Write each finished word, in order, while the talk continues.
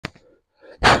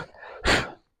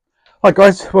Hi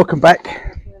guys, welcome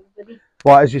back.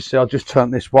 Right, as you see, I just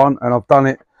turned this one and I've done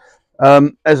it.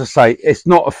 As I say, it's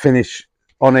not a finish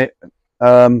on it.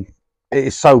 It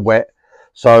is so wet,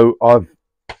 so I've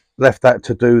left that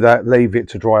to do that, leave it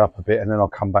to dry up a bit, and then I'll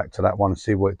come back to that one and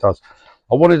see what it does.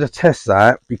 I wanted to test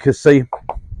that because, see,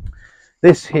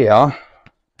 this here,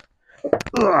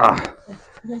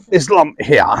 this lump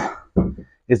here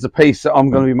is the piece that I'm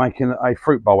going to be making a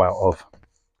fruit bowl out of,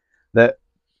 that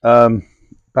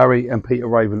Barry and Peter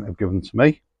Raven have given to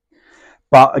me.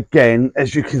 But again,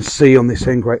 as you can see on this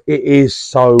end grate, it is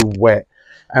so wet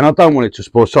and I don't want it to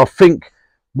spoil. So I think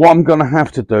what I'm going to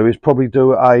have to do is probably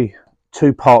do a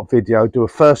two-part video, do a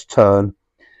first turn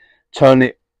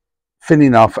it thin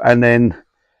enough, and then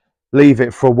leave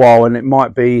it for a while. And it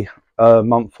might be a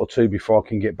month or two before I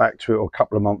can get back to it, or a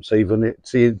couple of months even.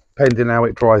 It's depending how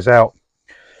it dries out.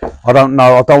 I don't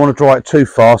know. I don't want to dry it too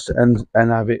fast and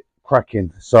have it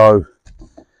cracking. So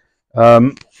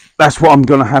that's what I'm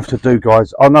going to have to do,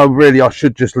 guys. I know really I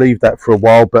should just leave that for a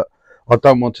while, but I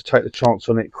don't want to take the chance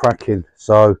on it cracking.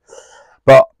 So,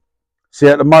 but see,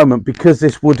 at the moment, because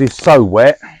this wood is so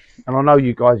wet, and I know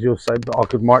you guys, you'll say, but I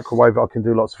could microwave it, I can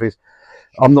do lots of things.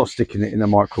 I'm not sticking it in the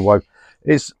microwave.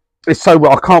 It's so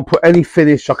wet, I can't put any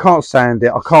finish, I can't sand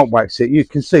it, I can't wax it. You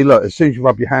can see, look, as soon as you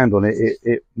rub your hand on it,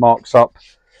 it marks up.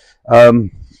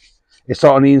 It's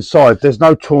like on the inside, there's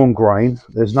no torn grain,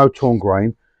 it's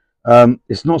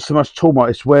not so much torn,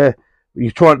 it's where you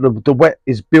try, the wet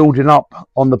is building up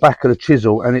on the back of the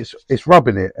chisel, and it's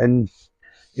rubbing it, and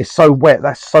it's so wet.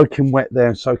 That's soaking wet there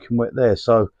and soaking wet there.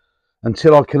 So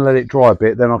until I can let it dry a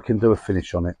bit, then I can do a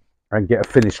finish on it and get a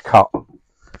finished cut.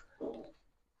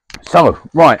 So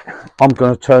right, I'm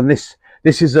going to turn this.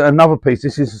 This is another piece.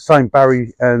 This is the same.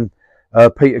 Barry and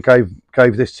Peter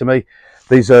gave this to me.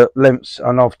 These are lengths,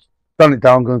 and I've done it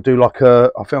down. I'm going to do like I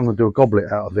think I'm going to do a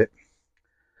goblet out of it,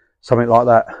 something like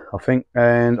that, I think.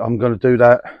 And I'm going to do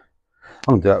that.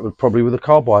 I'm going to do that probably with a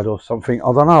carbide or something.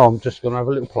 I don't know. I'm just going to have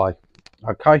a little play.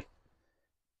 Okay.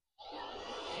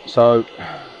 So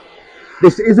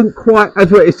this isn't quite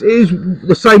as wet. It is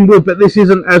the same wood, but this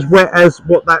isn't as wet as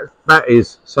what that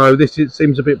is. So this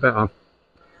seems a bit better.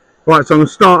 Right, so I'm going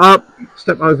to start up,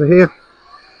 step over here.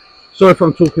 Sorry if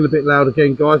I'm talking a bit loud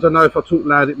again, guys. I know if I talk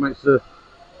loud it makes the...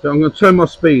 So I'm going to turn my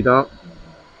speed up.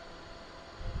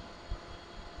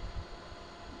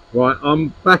 Right,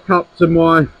 I'm back up to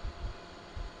my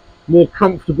more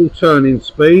comfortable turning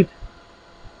speed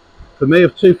for me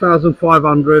of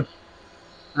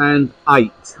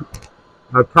 2,508.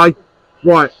 Okay,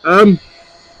 right, I'm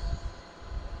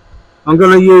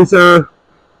going to use a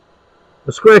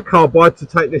square carbide to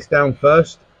take this down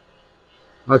first.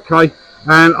 Okay,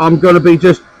 and I'm going to be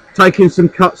just taking some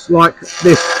cuts like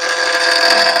this.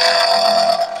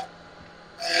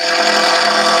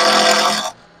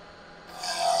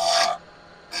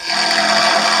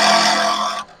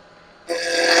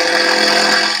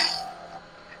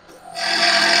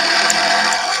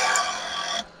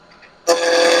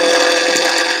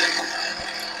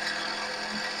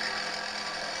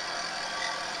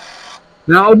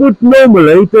 Now I would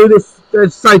normally do this,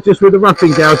 let's say, just with a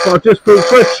roughing gouge, but I just thought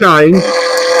for a change.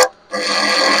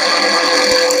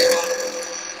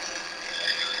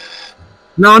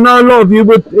 Now I know a lot of you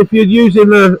would, if you're using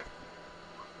the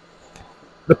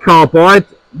carbide,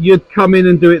 you'd come in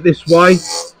and do it this way.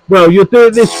 Well, you'll do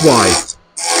it this way,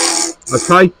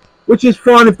 okay? Which is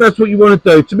fine if that's what you want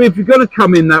to do. To me, if you're going to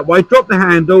come in that way, drop the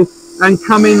handle and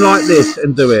come in like this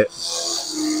and do it.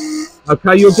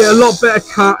 Okay, you'll get a lot better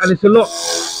cut, and it's a lot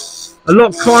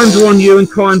kinder on you and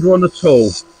kinder on the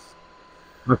tool.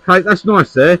 Okay, that's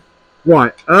nice there.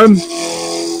 Right, we're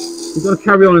going to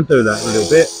carry on and do that a little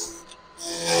bit.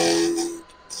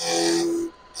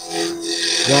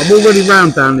 Right, I'm already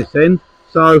round down this end,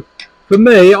 so for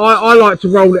me, I like to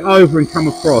roll it over and come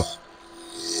across.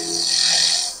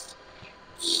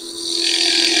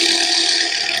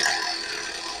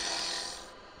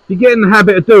 If you get in the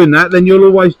habit of doing that, then you'll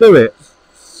always do it.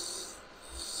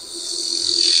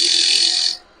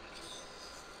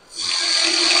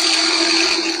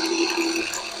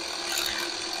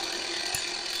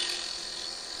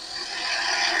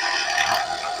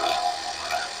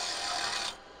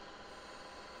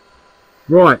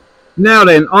 Right, now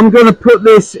then, I'm going to put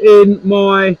this in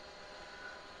my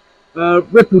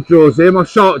ripple jaws here, my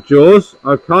shark jaws,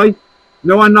 okay.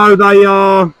 Now I know they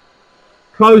are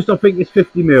closed, I think it's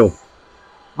 50mm.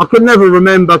 I can never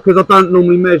remember because I don't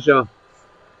normally measure.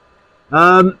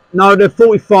 No, they're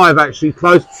 45 actually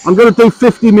closed. I'm going to do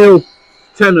 50mm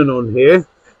tenon on here.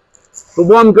 But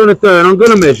what I'm going to do, and I'm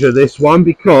going to measure this one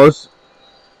because...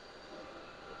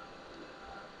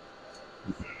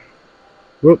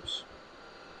 Whoops.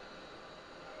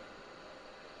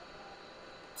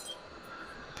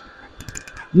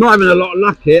 Not having a lot of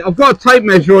luck here. I've got a tape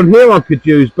measure on here I could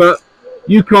use, but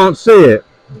you can't see it.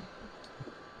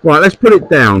 Right, let's put it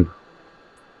down.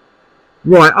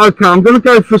 Right, okay, I'm going to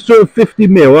go for sort of 50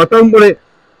 mil. I don't want it...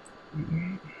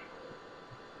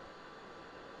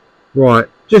 Right,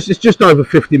 it's just over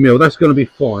 50 mil. That's going to be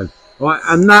fine. Right,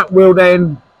 and that will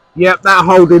then... Yep, that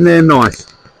hold in there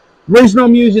nice. Reason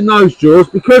I'm using those jaws,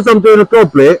 because I'm doing a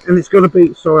goblet, and it's going to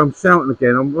be... Sorry, I'm shouting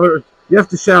again. You have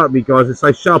to shout at me, guys, and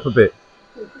say, shut up a bit.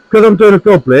 Because I'm doing a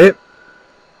goblet...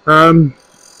 right,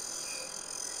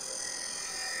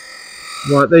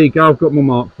 there you go. I've got my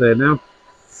mark there now.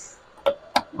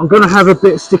 I'm going to have a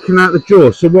bit sticking out the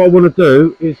jaw. So what I want to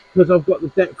do is, because I've got the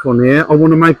depth on here, I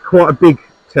want to make quite a big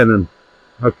tenon.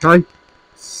 Okay?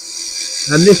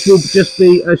 And this will just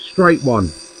be a straight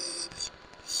one.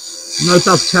 No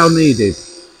dovetail needed.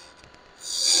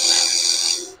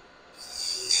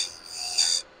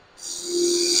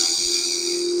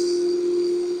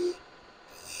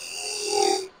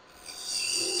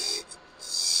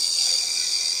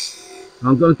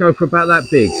 I'm going to go for about that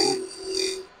big.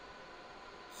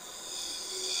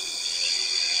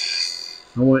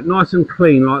 I want it nice and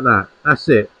clean like that. That's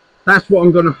it. That's what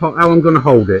I'm going to how I'm going to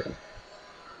hold it.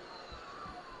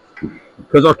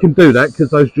 Because I can do that because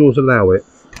those jaws allow it.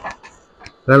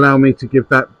 They allow me to give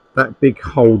that big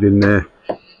hold in there.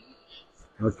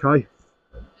 Okay.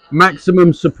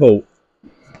 Maximum support.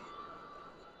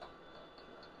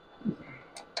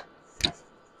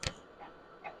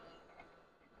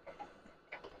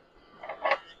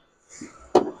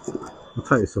 I'll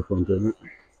take this off while I'm doing it.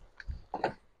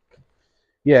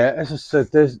 Yeah, as I said,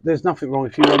 there's nothing wrong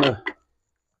if you want to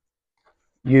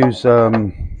use the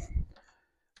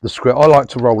script. I like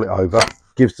to roll it over.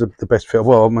 Gives the best feel.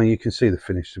 Well, I mean, you can see the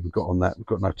finish that we've got on that. We've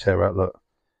got no tear out. Look,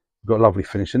 we've got a lovely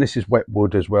finish, and this is wet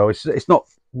wood as well. It's not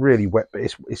really wet, but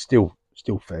it's still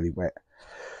fairly wet.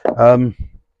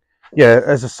 Yeah,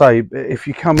 as I say, if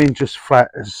you come in just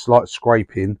flat, as like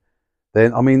scraping,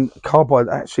 then I mean, carbide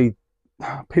actually,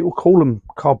 people call them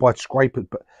carbide scrapers,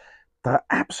 but they're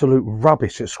absolute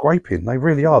rubbish at scraping. They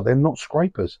really are. They're not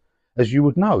scrapers. As you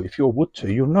would know, if you're wood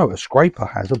to, you'll know a scraper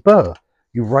has a burr.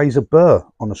 You raise a burr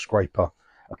on a scraper.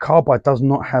 A carbide does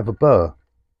not have a burr.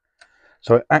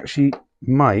 So it actually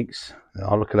makes,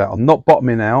 I'll look at that, I'm not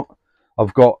bottoming out.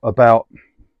 I've got about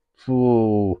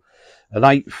an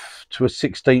 1/8 to a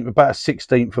 16th, about a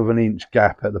 16th of an inch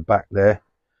gap at the back there.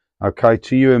 Okay,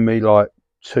 to you and me, like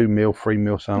 2 mil, 3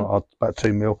 mil, something like about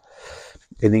 2 mil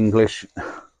in English.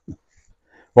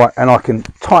 Right, and I can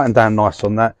tighten down nice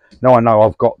on that. Now I know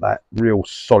I've got that real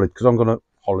solid, because I'm going to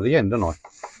hollow the end, don't I?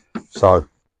 So,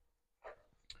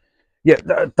 yeah,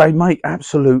 they make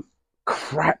absolute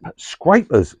crap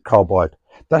scrapers, carbide.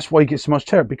 That's why you get so much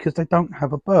tear, because they don't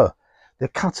have a burr. They're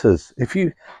cutters. If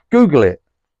you Google it,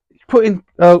 put in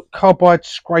carbide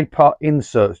scraper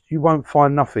inserts, you won't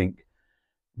find nothing.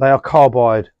 They are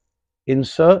carbide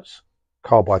inserts,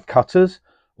 carbide cutters,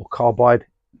 or carbide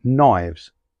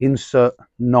knives. Insert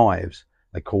knives,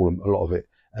 they call them, a lot of it,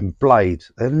 and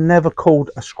blades. They're never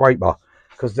called a scraper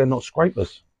because they're not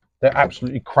scrapers. They're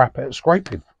absolutely crap at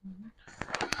scraping.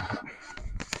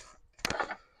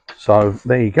 So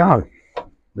there you go.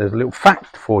 There's a little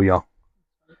fact for you.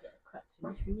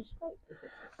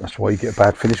 That's why you get a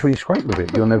bad finish when you scrape with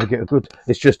it. You'll never get a good.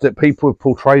 It's just that people have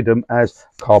portrayed them as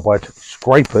carbide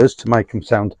scrapers to make them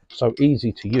sound so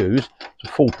easy to use, to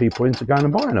fool people into going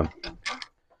and buying them.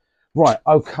 Right,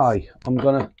 okay, I'm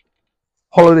going to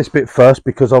hollow this bit first,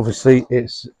 because obviously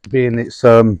it's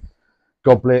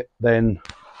goblet, then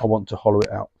I want to hollow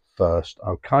it out first.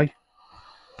 Okay,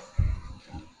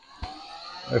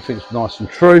 everything's nice and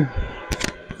true.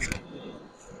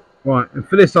 Right, and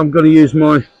for this I'm going to use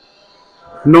my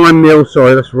 9mm,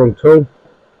 sorry, that's the wrong tool,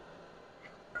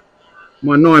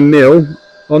 my 9mm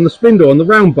on the spindle, on the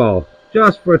round bar,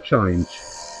 just for a change.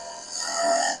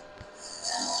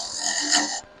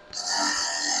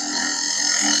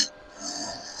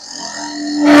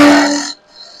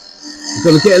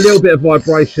 We're going to get a little bit of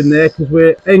vibration there because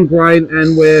we're end grain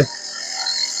and we're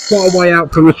quite a way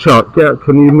out from the chuck. Yeah,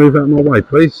 can you move out of my way,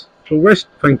 please? Full rest,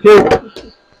 thank you.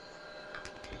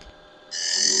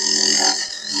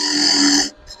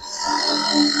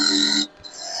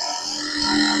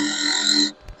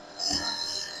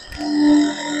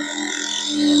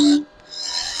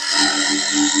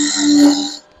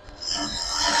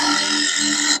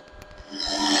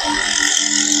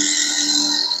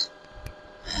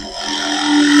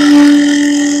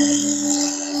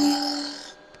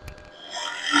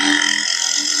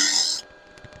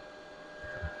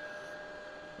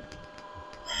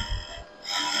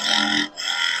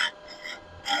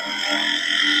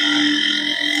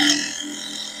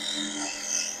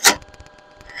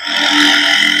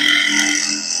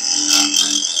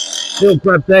 Little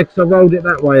grab there because I rolled it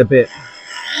that way a bit.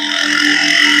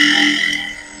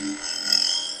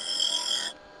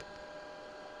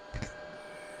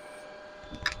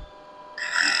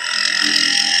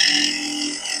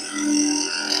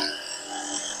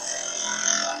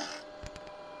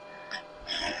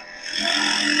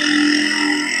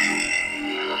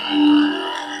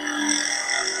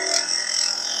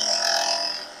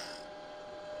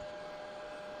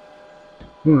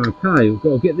 Okay, we've got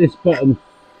to get this bottom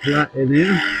flat in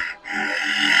here.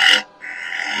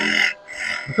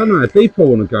 I don't know how deep I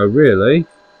want to go really.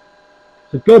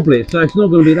 It's a goblet, so it's not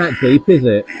going to be that deep, is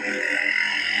it?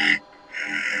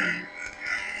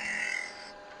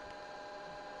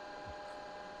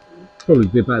 Probably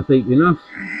be about deep enough.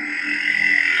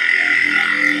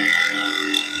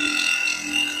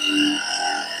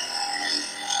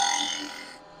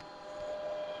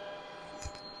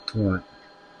 Right.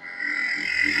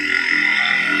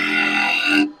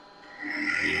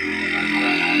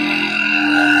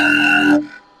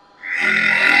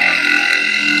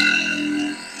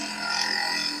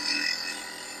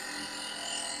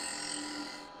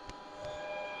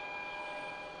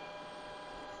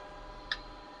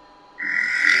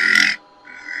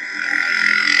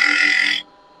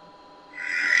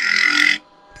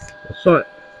 So,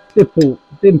 dimple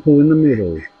in the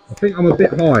middle. I think I'm a bit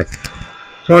high,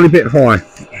 tiny bit high,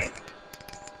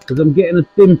 because I'm getting a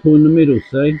dimple in the middle,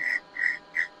 see?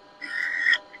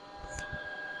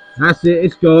 That's it,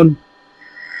 it's gone.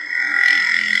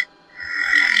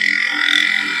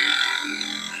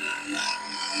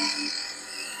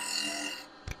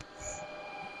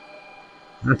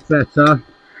 That's better.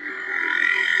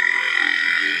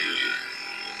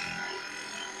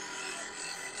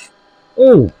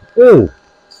 Oh,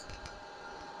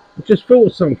 I just thought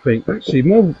of something. Actually,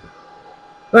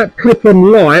 that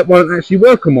clip-on light won't actually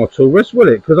work on my tool rest, will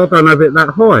it? Because I don't have it that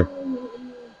high.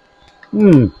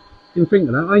 Didn't think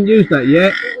of that. I ain't used that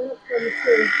yet.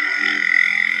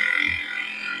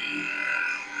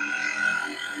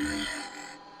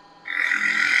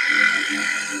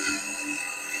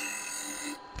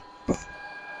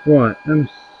 Right,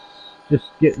 let's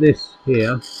just get this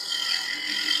here.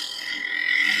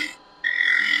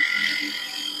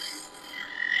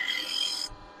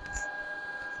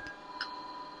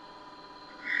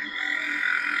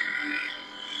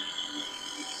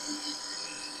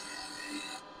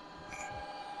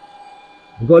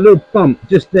 I've got a little bump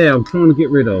just there I'm trying to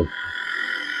get rid of.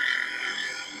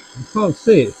 I can't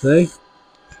see it, see?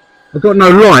 I've got no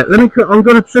light. I'm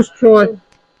going to just try.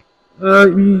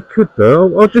 You could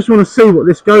do. I just want to see what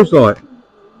this goes like.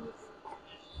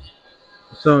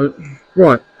 So,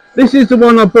 right. This is the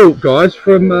one I bought, guys,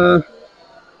 from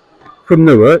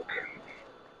Newark.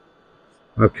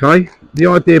 Okay. The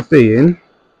idea being,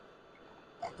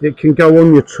 it can go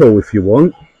on your tool if you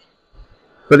want.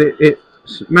 But it's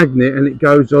magnet and it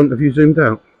goes on. Have you zoomed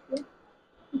out?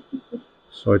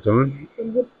 Sorry, Diane.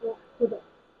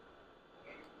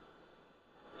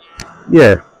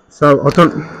 Yeah, so I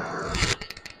don't.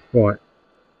 Right,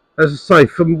 as I say,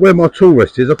 from where my tool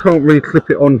rest is, I can't really clip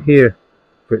it on here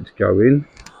for it to go in.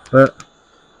 But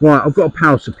right, I've got a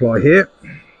power supply here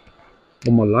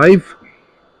on my lathe.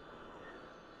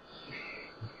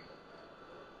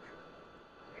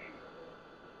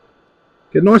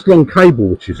 Get a nice long cable,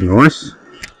 which is nice.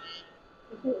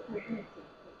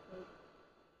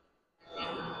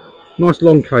 Nice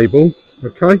long cable,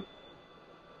 okay.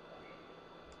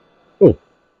 Oh,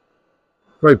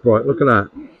 very bright, look at that.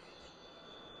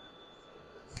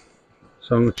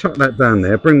 So I'm going to chuck that down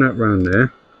there, bring that round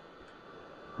there.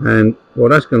 And, well,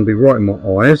 that's going to be right in my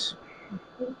eyes.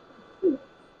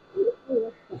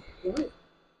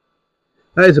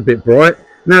 That is a bit bright.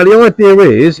 Now, the idea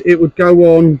is it would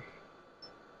go on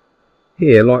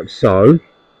here, like so.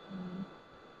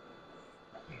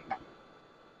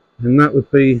 And that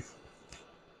would be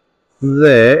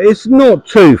there. It's not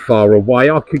too far away.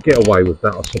 I could get away with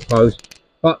that, I suppose.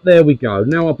 But there we go.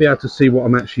 Now I'll be able to see what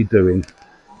I'm actually doing.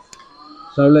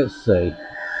 So let's see.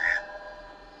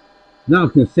 Now I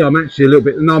can see I'm actually a little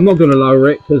bit... No, I'm not going to lower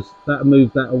it because that'll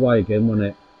move that away again, won't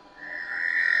it?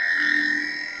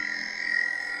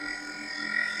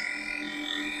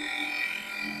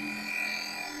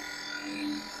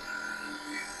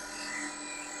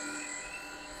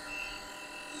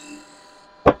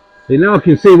 See, now I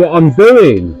can see what I'm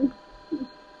doing.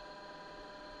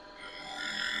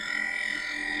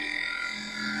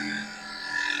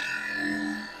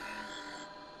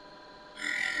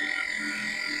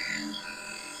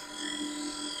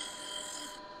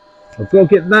 I've got to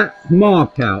get that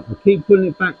mark out. I keep putting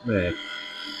it back there.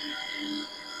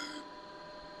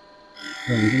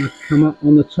 So I'm going to come up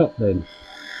on the top then.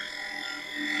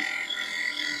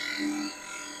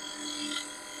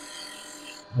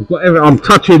 I've got everything. I'm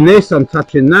touching this, I'm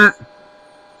touching that.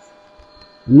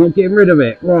 I'm not getting rid of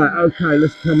it. Right, okay,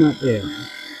 let's come up here.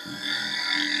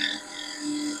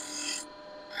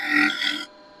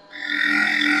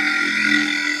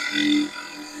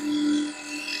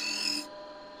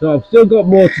 So I've still got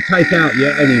more to take out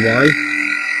yet anyway.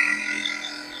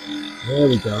 There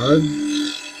we go.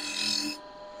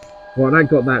 Right, that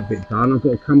got that bit done. I've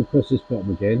got to come across this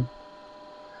bottom again.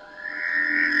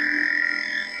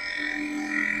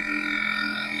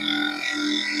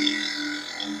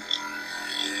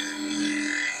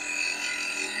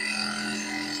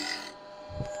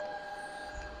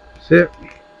 That's it.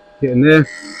 Getting there.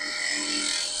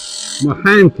 My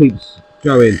hand keeps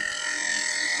going.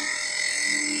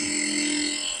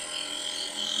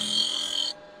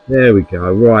 There we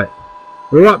go. Right,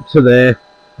 we're up to there.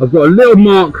 I've got a little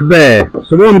mark there.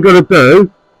 So what I'm going to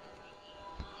do,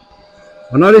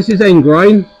 I know this is end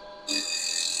grain.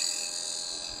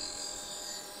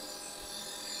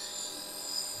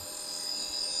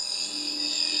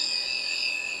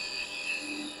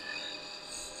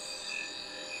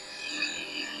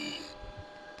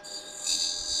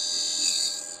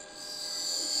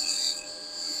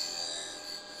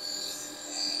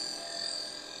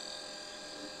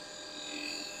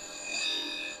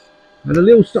 And a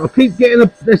little start. I keep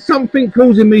getting there's something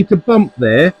causing me to bump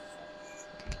there.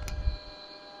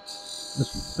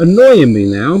 It's annoying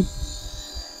me now.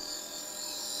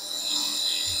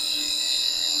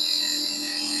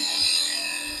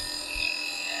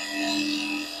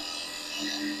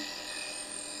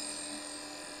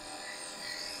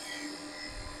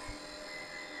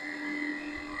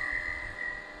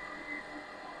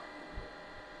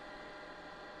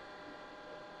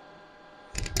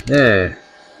 There.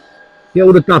 Get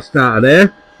all the dust out of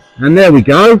there. And there we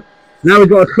go. Now we've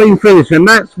got a clean finish, and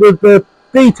that's with the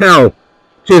detail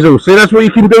chisel. See, that's what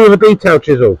you can do with a detail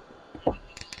chisel.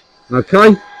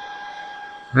 Okay.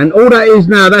 And all that is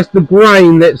now, that's the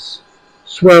grain that's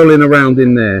swirling around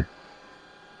in there.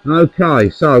 Okay,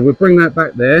 so we'll bring that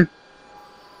back there.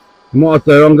 And what I'll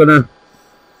do, I'm gonna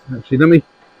actually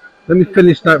let me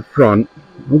finish that front.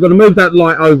 I'm gonna move that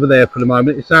light over there for the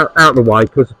moment. It's out of the way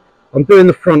because I'm doing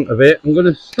the front of it. I'm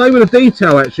gonna stay with the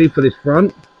detail actually for this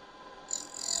front.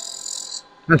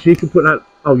 Actually, you can put that.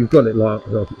 Oh, you've got it light.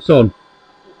 It's on.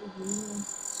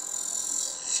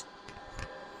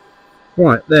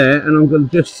 Right there, and I'm going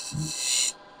to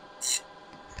just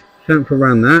chamfer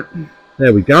around that.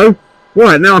 There we go.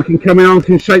 Right, now I can come in, I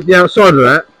can shape the outside of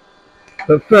that.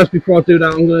 But first, before I do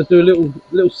that, I'm going to do a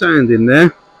little sand in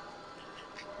there.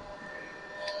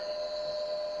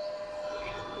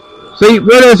 See,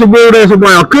 where there's a will, there's a way.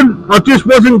 I just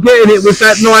wasn't getting it with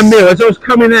that 9mm. As I was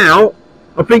coming out,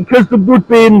 I think because the wood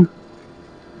being,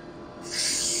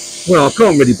 well, I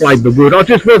can't really blame the wood. I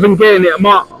just wasn't getting it.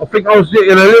 I think I was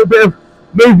getting a little bit of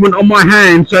movement on my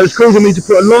hand, so it's causing me to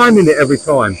put a line in it every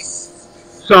time.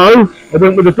 So I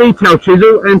went with a detail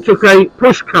chisel and took a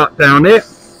push cut down it,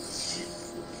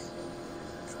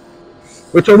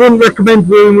 which I wouldn't recommend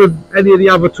doing with any of the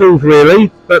other tools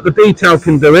really, but the detail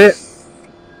can do it.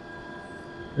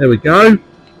 There we go.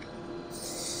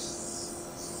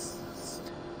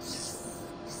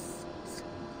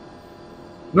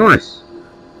 Nice.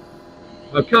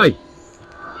 Okay,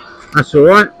 that's all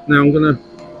right. Now I'm going to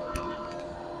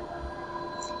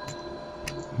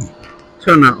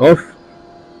turn that off.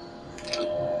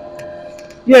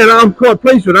 Yeah, no, I'm quite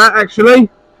pleased with that actually.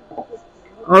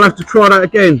 I'll have to try that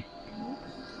again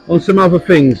on some other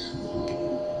things.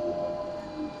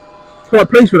 Quite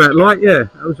pleased with that light, yeah,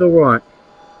 that was all right.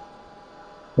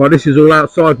 Right, this is all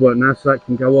outside work now, so that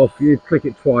can go off. You click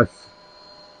it twice.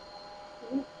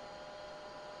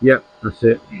 Yep, that's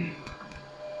it.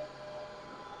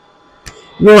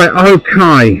 Right,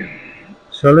 okay.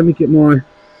 So let me get my,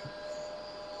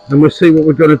 and we'll see what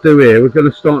we're going to do here. We're going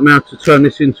to start now to turn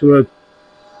this into a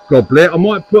goblet. I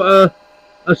might put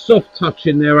a soft touch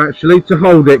in there actually to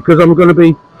hold it, because I'm going to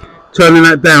be turning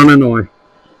that down, aren't I?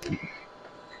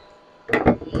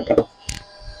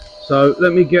 So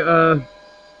let me get a,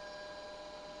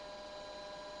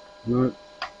 no,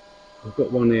 I've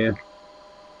got one here.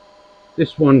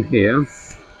 This one here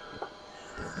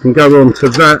can go on to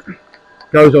that,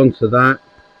 goes on to that.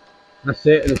 That's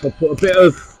it. And if I put a bit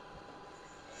of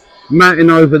matting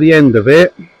over the end of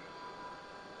it,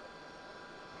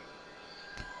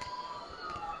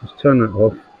 let's turn that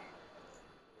off.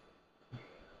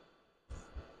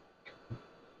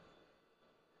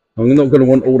 I'm not going to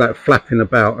want all that flapping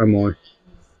about, am I?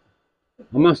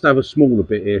 I must have a smaller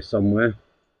bit here somewhere.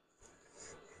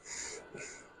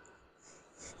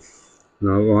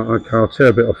 No, right, okay, I'll tear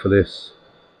a bit off of this.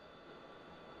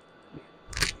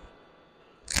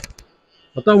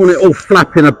 I don't want it all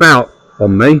flapping about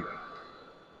on me.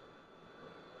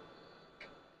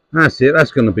 That's it, that's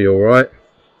going to be alright.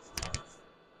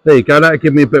 There you go, that'll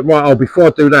give me a bit. Right, before I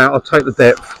do that, I'll take the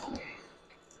depth.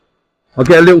 I'll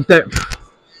get a little depth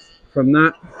from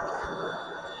that.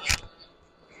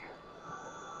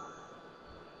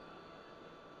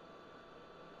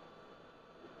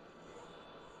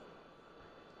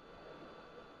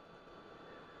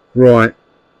 Right,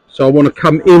 so I want to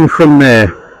come in from there.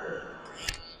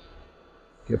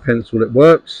 Get a pencil that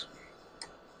works.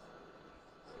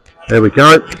 There we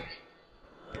go.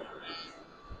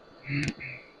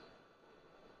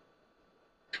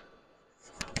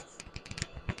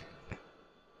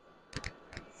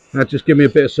 Now just give me a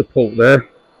bit of support there.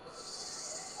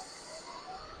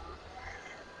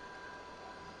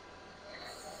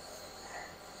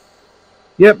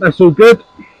 Yep, that's all good.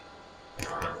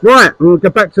 Right, I'm going to go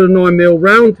back to the 9mm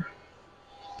round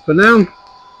for now.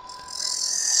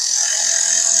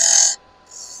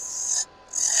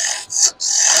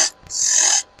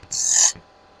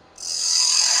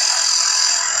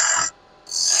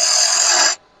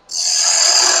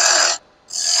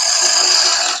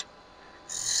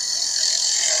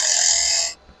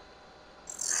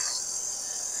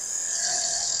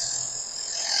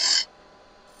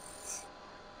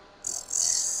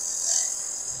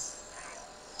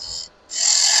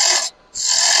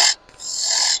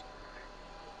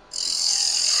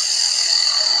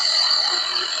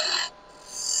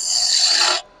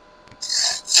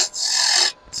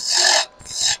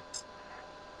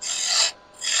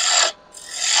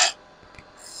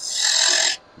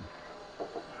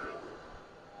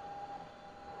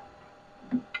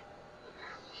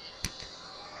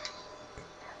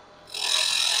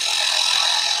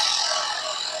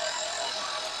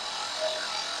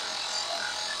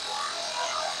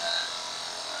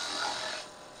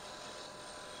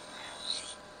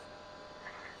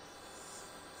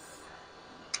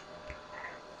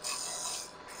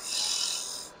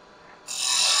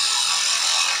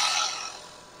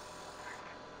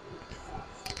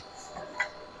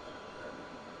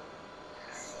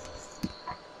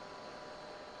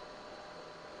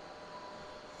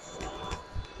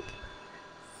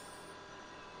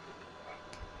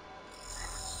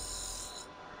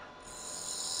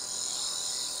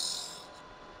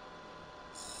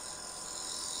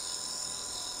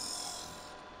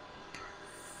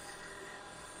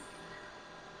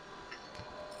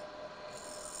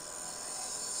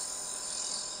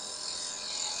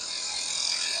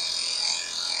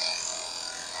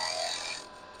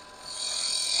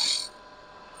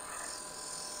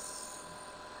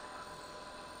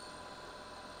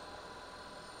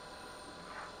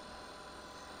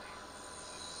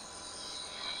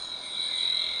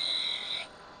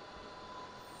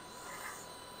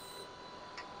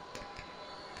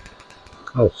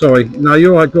 Oh, sorry. No,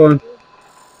 you're right, go on.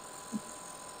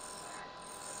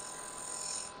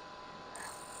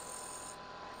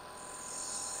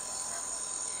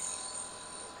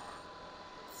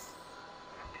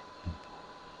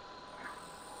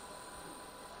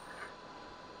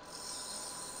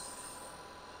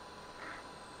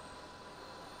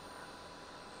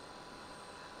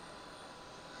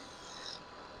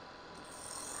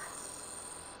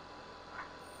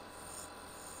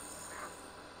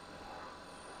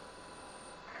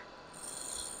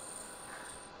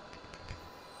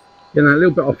 You know, a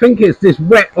little bit. I think it's this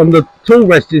wet on the tool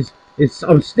rest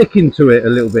I'm sticking to it a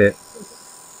little bit.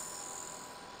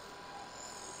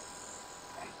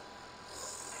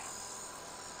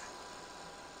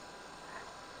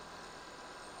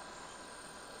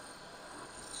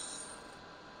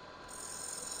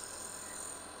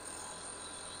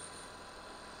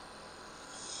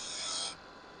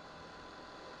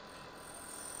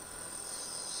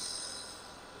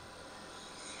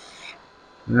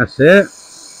 And that's it.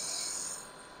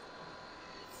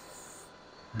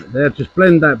 There, just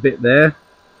blend that bit there.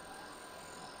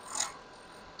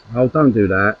 Oh, don't do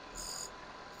that.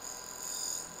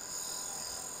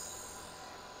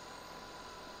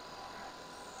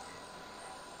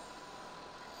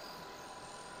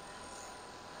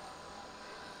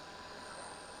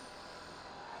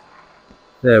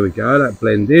 There we go, that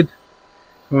blended.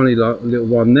 Tiny little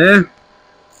one there.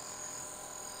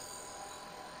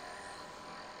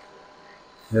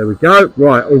 There we go.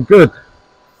 Right, all good.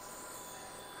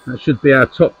 That should be our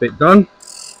top bit done.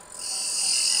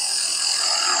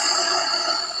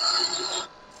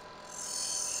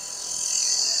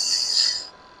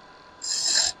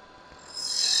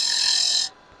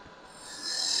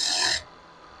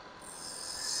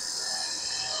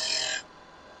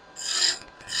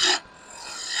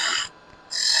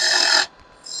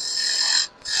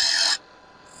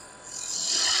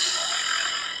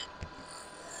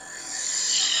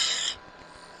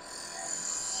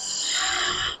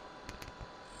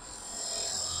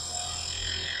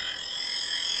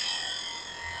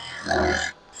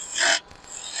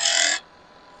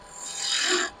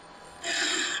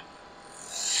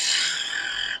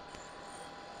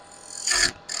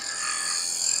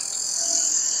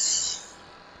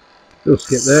 Little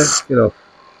skip there, get off.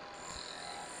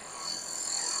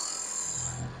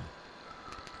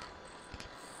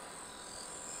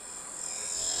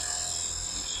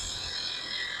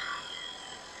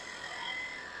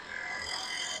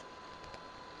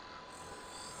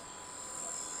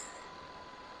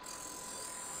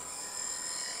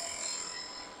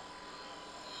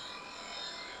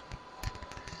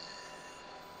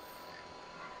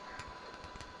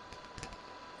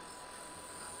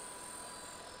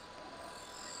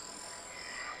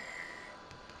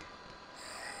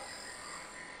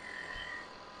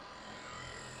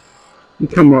 You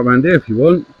can come right round here if you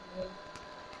want.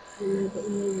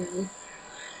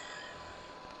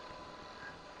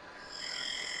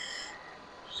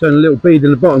 Showing a little bead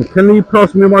in the bottom. Can you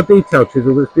pass me my detail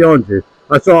chisel that's behind you?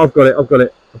 I thought I've got it,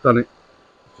 I've done it.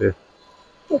 Here.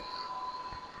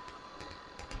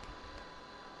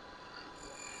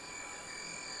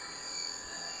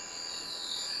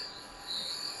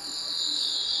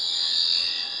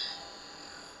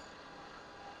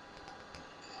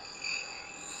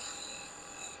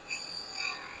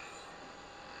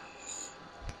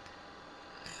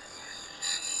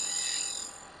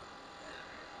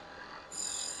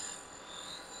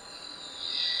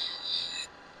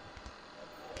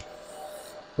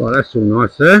 Right, that's all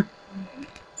nice there.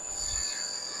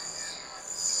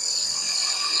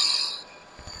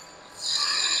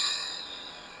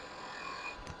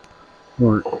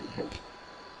 Right.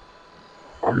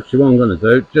 Actually, what I'm going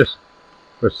to do, just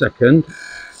for a second,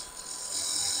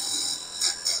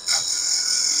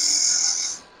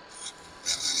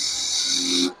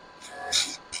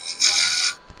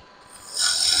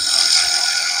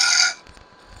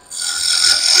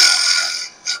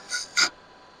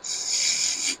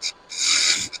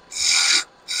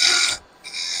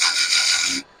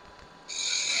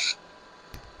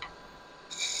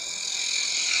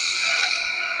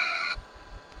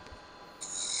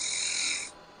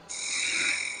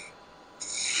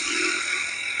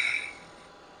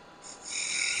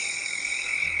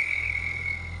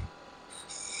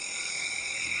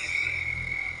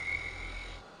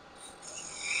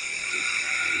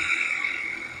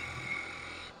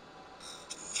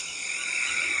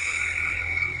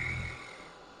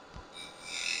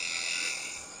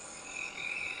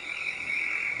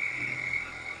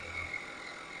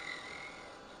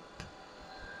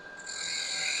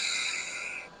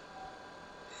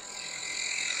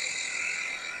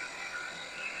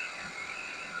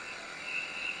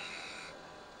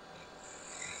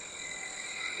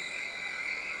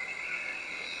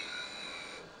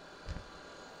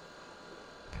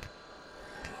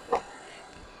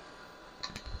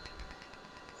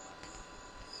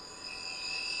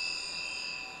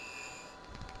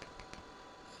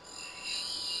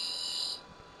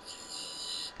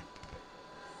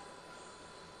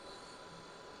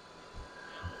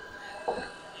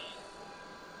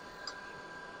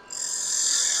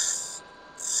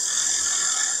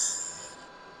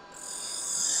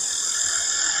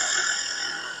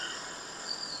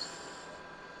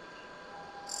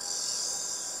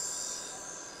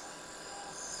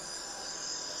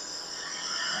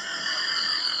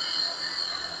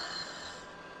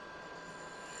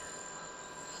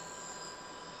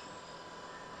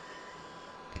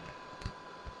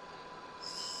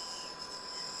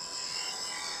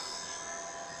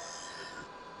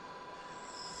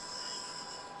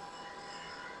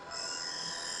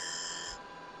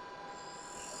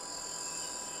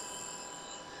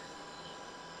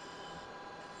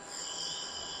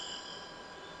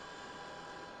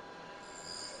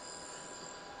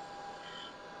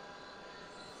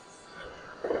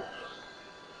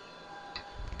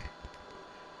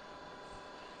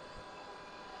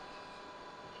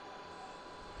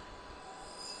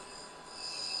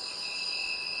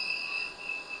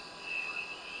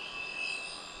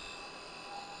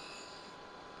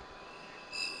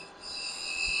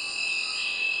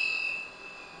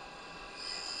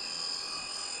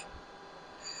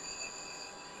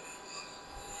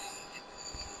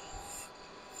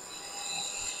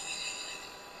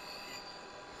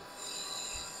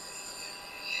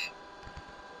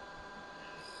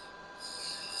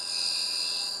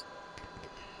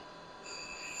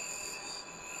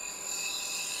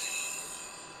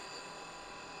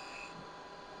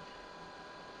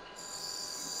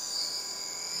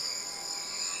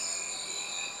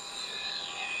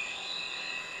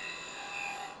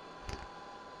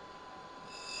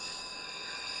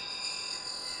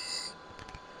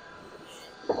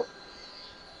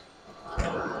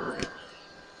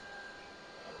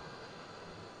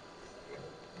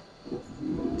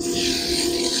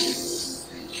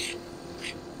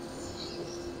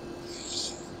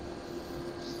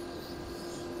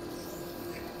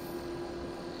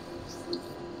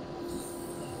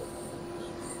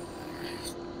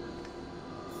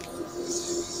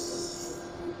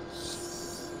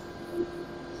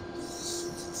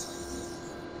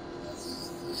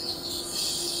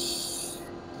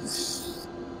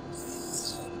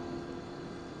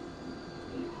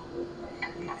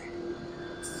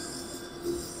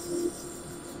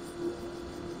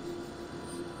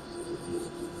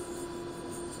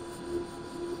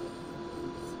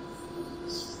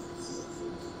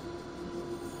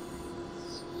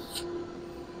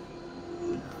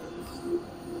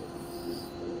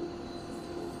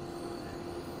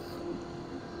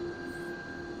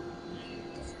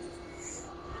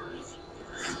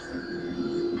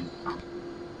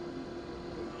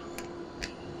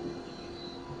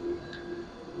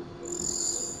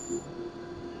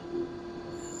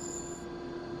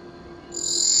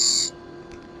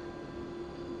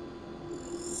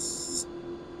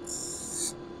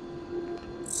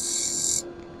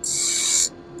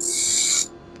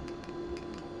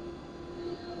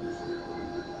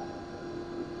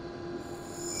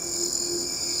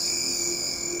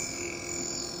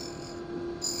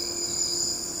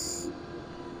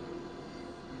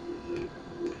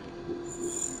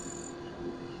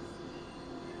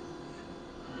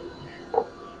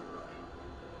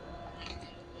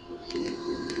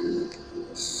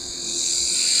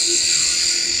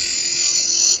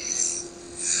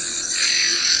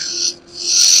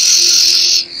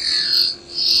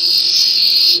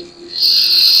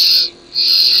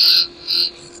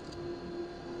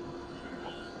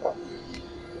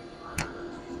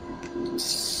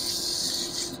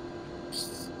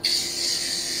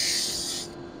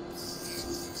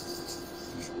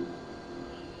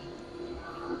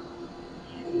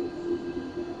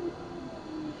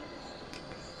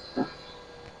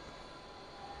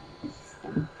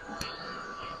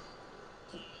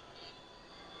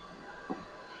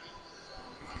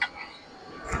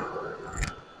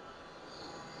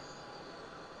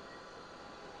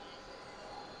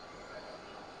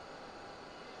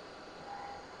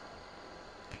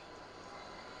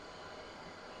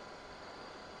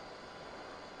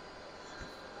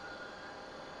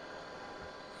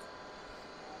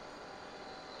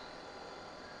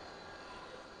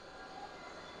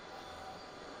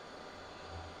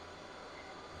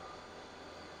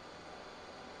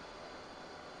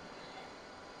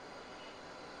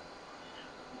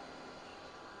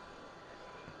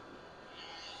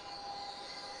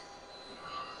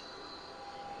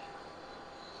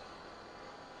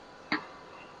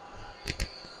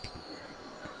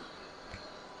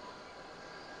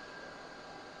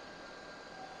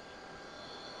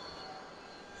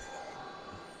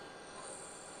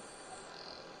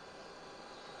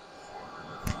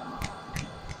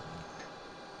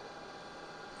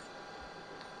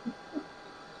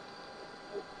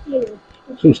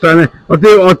 It's all staying there.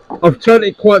 I've turned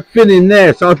it quite thin in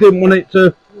there, so I didn't want it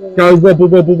to go wobble,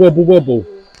 wobble, wobble, wobble.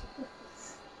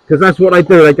 Because that's what they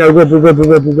do. They go wobble, wobble,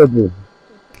 wobble, wobble.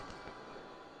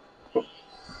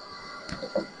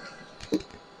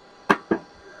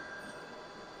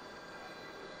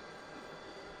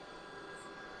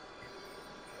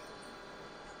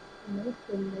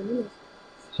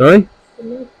 Sorry?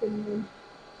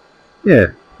 Yeah,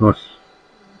 nice.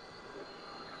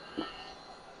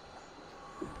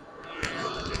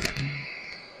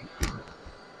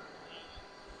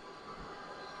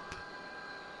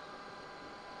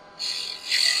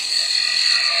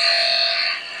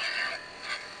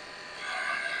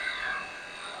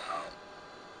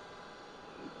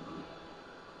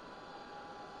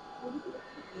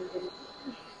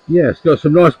 Yeah, it's got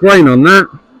some nice grain on that.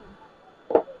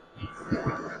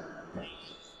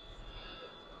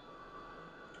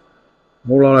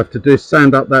 All I'll have to do is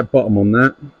sand up that bottom on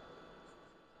that.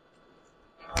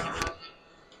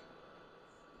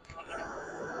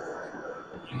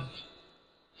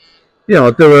 Yeah,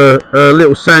 I'll do a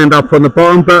little sand up on the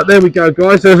bottom, but there we go,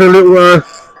 guys. There's a little,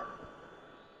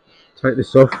 take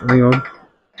this off, hang on.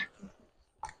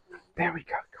 There we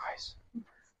go, guys.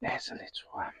 There's a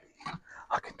little,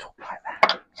 I can talk like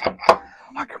that.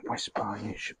 I can whisper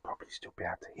and you should probably still be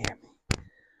able to hear me.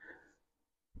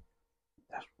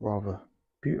 That's rather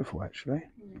beautiful, actually.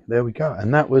 There we go.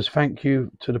 And that was thank you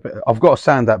to the, I've got to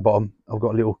sand that bottom. I've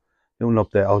got a little knob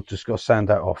there. I've just got to sand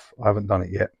that off. I haven't done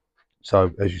it yet. So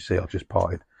as you see, I've just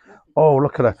parted. Oh,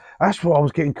 look at that. That's what I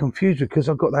was getting confused with, because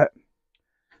I've got that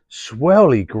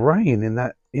swirly grain in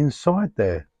that inside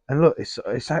there. And look,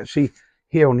 it's actually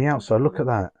here on the outside. Look at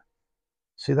that.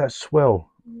 See that swell?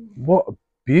 What a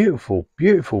beautiful,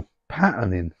 beautiful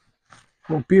patterning.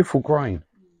 What a beautiful grain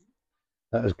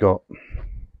that has got.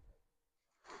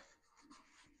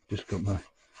 Just got my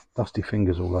dusty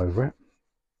fingers all over it.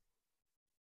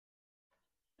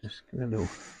 Just get a little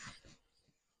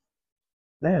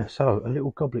there. So a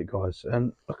little goblet, guys,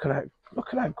 and look at that. Look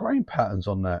at that grain patterns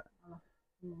on that.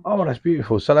 Oh, that's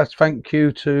beautiful. So that's thank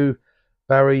you to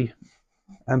Barry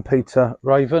and Peter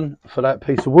Raven for that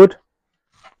piece of wood.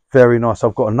 Very nice.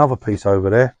 I've got another piece over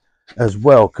there as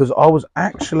well, because I was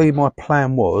actually, my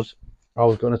plan was I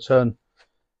was going to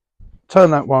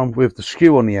turn that one with the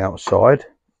skew on the outside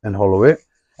and hollow it,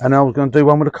 and I was going to do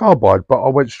one with a carbide, but I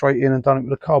went straight in and done it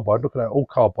with a carbide. Look at that, all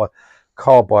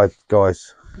carbide,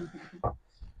 guys.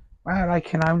 Well, they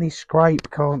can only scrape,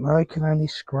 can't they? They can only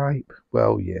scrape.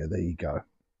 Well, yeah, there you go.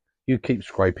 You keep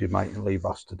scraping, mate, and leave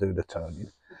us to do the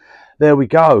turning. There we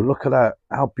go. Look at that.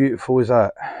 How beautiful is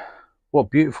that? What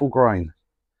beautiful grain.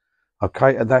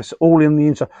 Okay, and that's all in the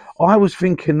inside. I was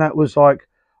thinking that was like,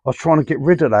 I was trying to get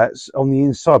rid of that on the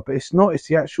inside, but it's not. It's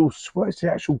the actual swell. It's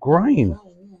the actual grain.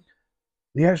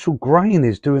 The actual grain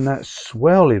is doing that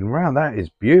swelling round. That is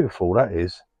beautiful. That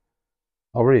is.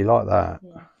 I really like that.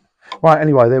 Yeah. Right,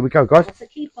 anyway, there we go, guys.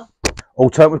 All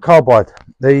turned with carbide.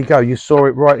 There you go. You saw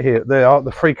it right here. There are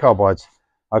the 3 carbides.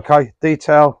 Okay,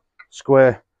 detail,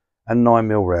 square, and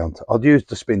 9mm round. I've used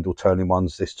the spindle turning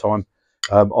ones this time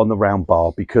on the round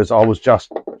bar, because I was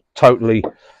just totally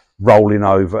rolling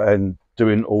over and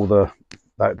doing all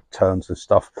that turns and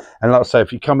stuff. And like I say,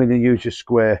 if you come in and use your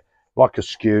square like a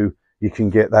skew, you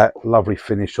can get that lovely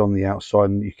finish on the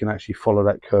outside, and you can actually follow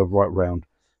that curve right round.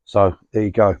 So there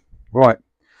you go. Right,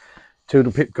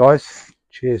 toodle pip, guys.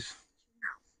 Cheers.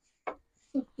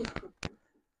 Bye,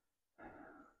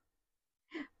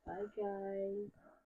 guys.